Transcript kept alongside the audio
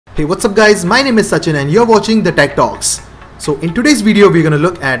Hey, what's up guys, my name is Sachin and you're watching the Tech Talks. So in today's video we're going to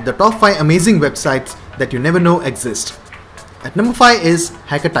look at the top 5 amazing websites that you never know exist. At number 5 is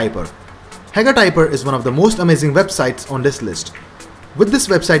Hackertyper. Hackertyper is one of the most amazing websites on this list. With this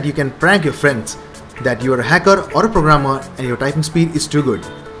website you can prank your friends that you are a hacker or a programmer and your typing speed is too good.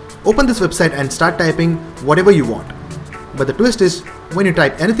 Open this website and start typing whatever you want. But the twist is, when you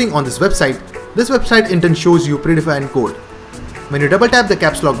type anything on this website in turn shows you predefined code. When you double tap the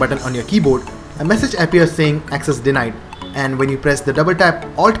caps lock button on your keyboard, a message appears saying access denied, and when you press the double tap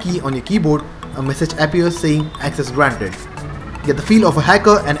alt key on your keyboard, a message appears saying access granted. Get the feel of a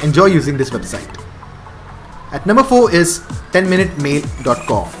hacker and enjoy using this website. At number 4 is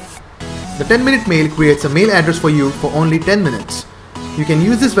 10minutemail.com. The 10-minute mail creates a mail address for you for only 10 minutes. You can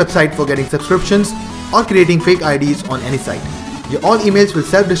use this website for getting subscriptions or creating fake IDs on any site. Your all emails will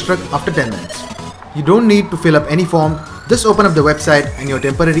self-destruct after 10 minutes. You don't need to fill up any form. Just open up the website and your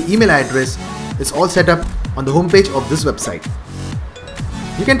temporary email address is all set up on the homepage of this website.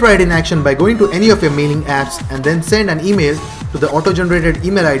 You can try it in action by going to any of your mailing apps and then send an email to the auto-generated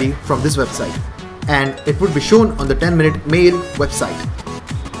email ID from this website, and it would be shown on the 10-minute mail website.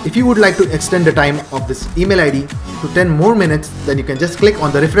 If you would like to extend the time of this email ID to 10 more minutes, then you can just click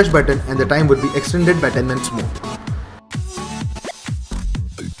on the refresh button and the time would be extended by 10 minutes more.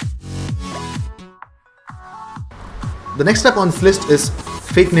 The next step on this list is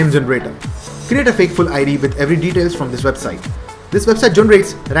fake name generator. Create a fake full ID with every details from this website. This website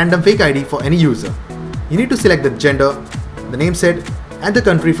generates random fake ID for any user. You need to select the gender, the name set, and the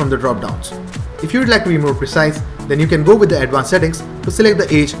country from the drop downs. If you would like to be more precise, then you can go with the advanced settings to select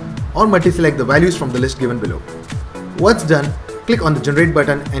the age or multi-select the values from the list given below. Once done, click on the generate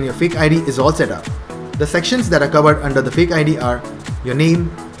button and your fake ID is all set up. The sections that are covered under the fake ID are your name,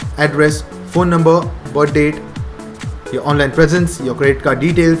 address, phone number, birth date, your online presence, your credit card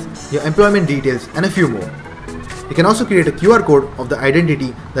details, your employment details, and a few more. You can also create a QR code of the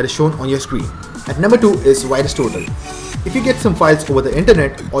identity that is shown on your screen. At number 2 is Virustotal. If you get some files over the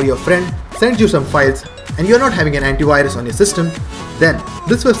internet or your friend sends you some files and you're not having an antivirus on your system, then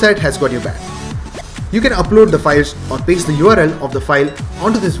this website has got your back. You can upload the files or paste the URL of the file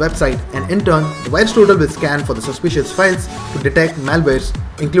onto this website, and in turn the Virustotal will scan for the suspicious files to detect malwares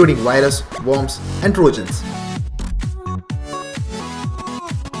including virus, worms, and trojans.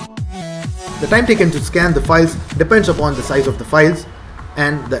 The time taken to scan the files depends upon the size of the files,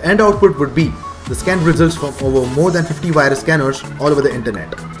 and the end output would be the scanned results from over more than 50 virus scanners all over the internet.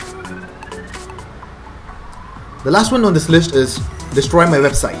 The last one on this list is destroy my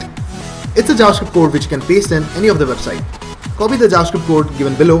website. It's a JavaScript code which you can paste in any of the website. Copy the JavaScript code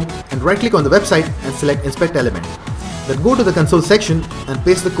given below and right click on the website and select inspect element. Then go to the console section and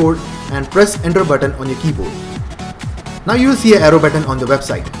paste the code and press enter button on your keyboard. Now you will see an arrow button on the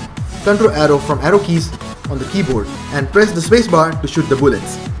website. Control arrow from arrow keys on the keyboard and press the spacebar to shoot the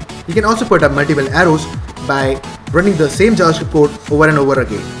bullets. You can also put up multiple arrows by running the same JavaScript code over and over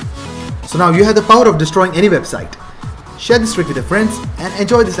again. So now you have the power of destroying any website. Share this trick with your friends and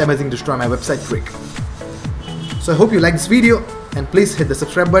enjoy this amazing destroy my website trick. So I hope you like this video, and please hit the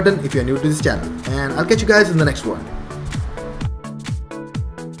subscribe button if you are new to this channel, and I'll catch you guys in the next one.